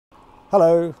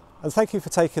Hello, and thank you for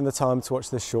taking the time to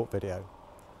watch this short video.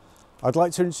 I'd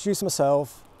like to introduce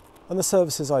myself and the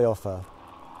services I offer,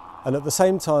 and at the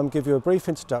same time give you a brief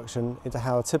introduction into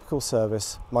how a typical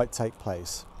service might take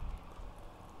place.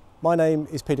 My name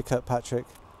is Kirkpatrick,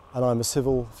 and I'm a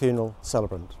civil funeral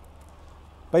celebrant,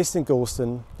 based in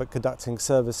Galston but conducting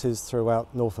services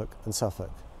throughout Norfolk and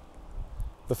Suffolk.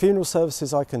 The funeral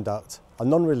services I conduct are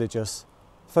non-religious,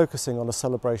 focusing on a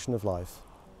celebration of life.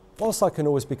 Whilst I can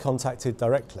always be contacted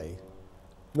directly,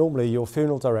 normally your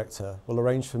funeral director will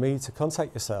arrange for me to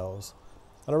contact yourselves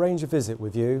and arrange a visit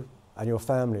with you and your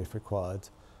family if required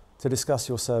to discuss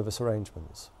your service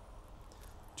arrangements.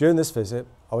 During this visit,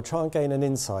 I will try and gain an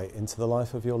insight into the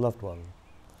life of your loved one.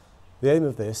 The aim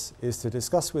of this is to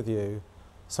discuss with you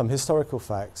some historical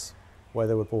facts, where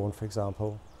they were born for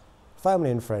example,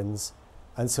 family and friends,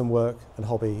 and some work and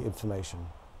hobby information.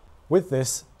 With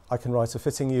this, I can write a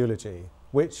fitting eulogy,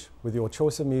 which, with your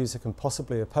choice of music and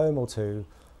possibly a poem or two,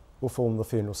 will form the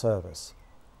funeral service.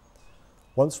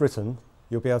 Once written,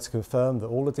 you'll be able to confirm that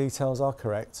all the details are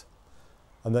correct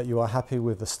and that you are happy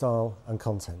with the style and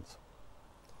content.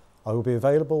 I will be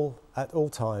available at all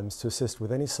times to assist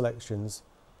with any selections,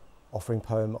 offering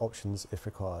poem options if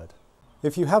required.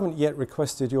 If you haven't yet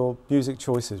requested your music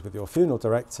choices with your funeral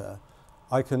director,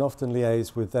 I can often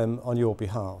liaise with them on your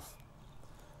behalf.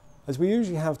 As we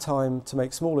usually have time to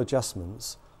make small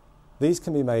adjustments, these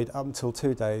can be made up until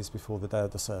 2 days before the day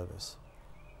of the service.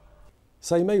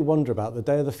 So you may wonder about the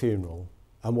day of the funeral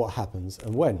and what happens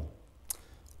and when.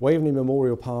 Waveney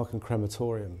Memorial Park and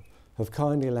Crematorium have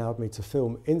kindly allowed me to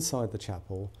film inside the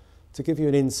chapel to give you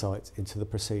an insight into the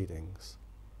proceedings.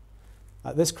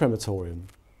 At this crematorium,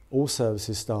 all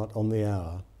services start on the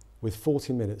hour, with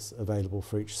 40 minutes available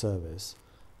for each service,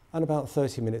 and about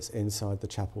 30 minutes inside the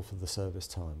chapel for the service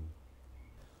time.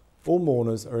 All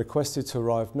mourners are requested to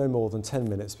arrive no more than 10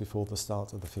 minutes before the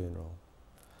start of the funeral.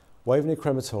 Waveney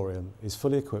Crematorium is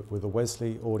fully equipped with a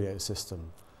Wesley audio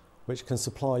system, which can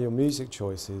supply your music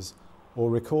choices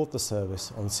or record the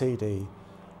service on CD,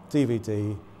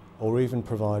 DVD, or even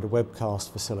provide a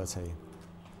webcast facility.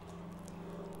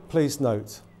 Please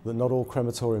note that not all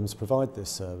crematoriums provide this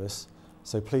service,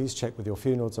 so please check with your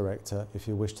funeral director if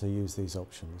you wish to use these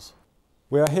options.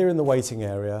 We are here in the waiting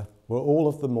area where all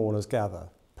of the mourners gather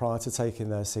prior to taking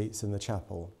their seats in the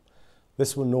chapel.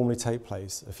 This will normally take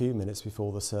place a few minutes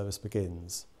before the service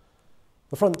begins.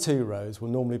 The front 2 rows will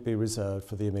normally be reserved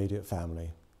for the immediate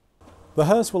family. The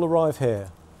hearse will arrive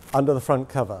here under the front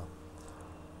cover,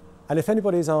 and if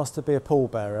anybody is asked to be a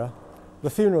pallbearer, the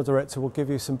funeral director will give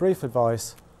you some brief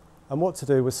advice on what to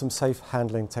do with some safe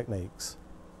handling techniques.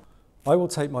 I will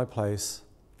take my place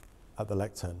at the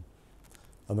lectern,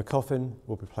 and the coffin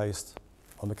will be placed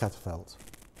on the catafalque.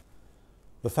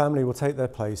 The family will take their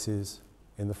places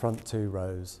in the front 2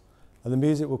 rows, and the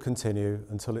music will continue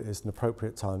until it is an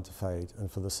appropriate time to fade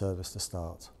and for the service to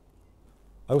start.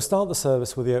 I will start the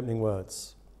service with the opening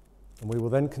words, and we will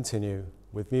then continue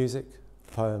with music,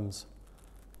 poems,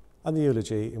 and the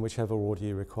eulogy in whichever order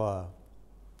you require.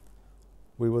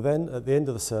 We will then, at the end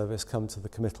of the service, come to the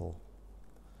committal.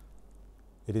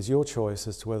 It is your choice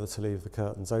as to whether to leave the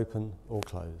curtains open or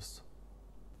closed.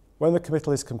 When the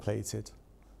committal is completed,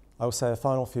 I will say a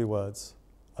final few words,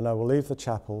 and I will leave the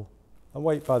chapel and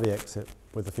wait by the exit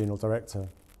with the funeral director.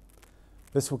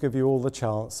 This will give you all the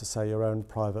chance to say your own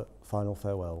private final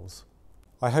farewells.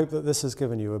 I hope that this has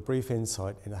given you a brief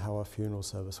insight into how our funeral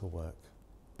service will work.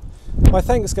 My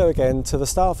thanks go again to the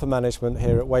staff and management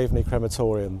here at Waveney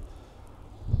Crematorium.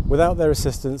 Without their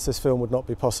assistance, this film would not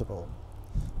be possible.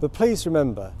 But please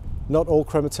remember, not all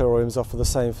crematoriums offer the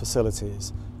same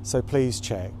facilities, so please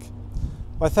check.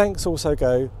 My thanks also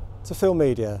go to Film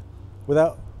Media.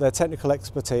 Without their technical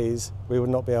expertise, we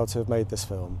would not be able to have made this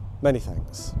film. Many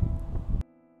thanks.